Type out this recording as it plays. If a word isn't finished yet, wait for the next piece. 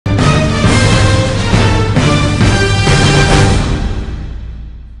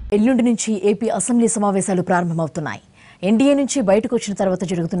ఎల్లుండి నుంచి AP assembly సమావేశాలు ప్రారంభమవుతున్నాయి. ఎన్డీఏ నుంచి బయటకు వచ్చిన తర్వాత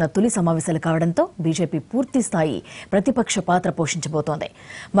జరుగుతున్న తొలి సమావేశాలు కావడంతో బీజేపీ పూర్తి స్థాయి ప్రతిపక్ష పాత్ర పోషించబోతోంది.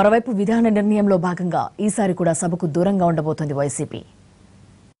 మరోవైపు విధాన నిర్ణయంలో భాగంగా ఈసారి కూడా సభకు దూరంగా ఉండబోతోంది వైసీపీ.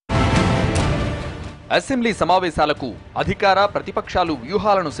 అసెంబ్లీ సమావేశాలకు అధికార ప్రతిపక్షాలు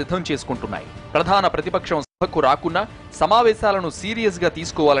వ్యూహాలను సిద్ధం చేసుకుంటున్నాయి. ప్రధాన ప్రతిపక్షం సభకు రాకున్నా సమావేశాలను సీరియస్ గా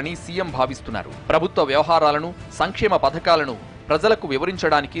తీసుకోవాలని సీఎం భావిస్తున్నారు. ప్రభుత్వ వ్యవహారాలను, సంక్షేమ పథకాలను ప్రజలకు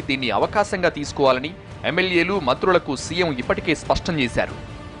వివరించడానికి దీన్ని అవకాశంగా తీసుకోవాలని ఎమ్మెల్యేలు, మంత్రులకు సీఎం ఇప్పటికే స్పష్టం చేశారు.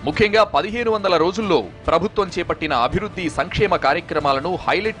 ముఖ్యంగా 1500 రోజుల్లో ప్రభుత్వం చేపట్టిన అభివృద్ధి, సంక్షేమ కార్యక్రమాలను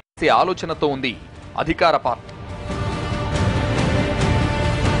హైలైట్ చేసే ఆలోచనతో ఉంది అధికార పార్టీ.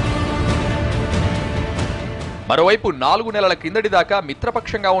 మరోవైపు 4 నెలల కిందటి దాకా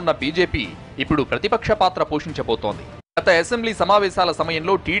మిత్రపక్షంగా ఉన్న బీజేపీ ఇప్పుడు ప్రతిపక్ష పాత్ర పోషించబోతోంది. గత అసెంబ్లీ సమావేశాల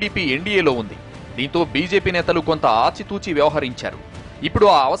సమయంలో టీడీపీ ఎన్డీఏలో ఉంది. దీంతో బీజేపీ నేతలు కొంత ఆచితూచి వ్యవహరించారు. ఇప్పుడు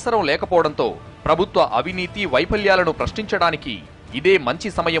ఆ అవసరం లేకపోవడంతో ప్రభుత్వ అవినీతి, వైఫల్యాలను ప్రశ్నించడానికి ఇదే మంచి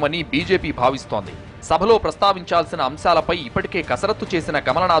సమయమని బీజేపీ భావిస్తోంది. సభలో ప్రస్తావించాల్సిన అంశాలపై ఇప్పటికే కసరత్తు చేసిన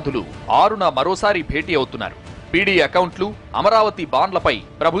కమలనాథులు 6న మరోసారి భేటీ అవుతున్నారు. పీడీ అకౌంట్లు, అమరావతి బాండ్లపై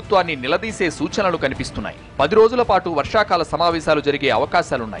ప్రభుత్వాన్ని నిలదీసే సూచనలు కనిపిస్తున్నాయి. 10 రోజుల పాటు వర్షాకాల సమావేశాలు జరిగే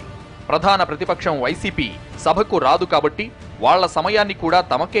అవకాశాలున్నాయి. ప్రధాన ప్రతిపక్షం వైసీపీ సభకు రాదు కాబట్టి వాళ్ల సమయాన్ని కూడా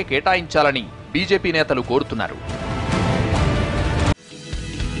తమకే కేటాయించాలని బీజేపీ నేతలు కోరుతున్నారు.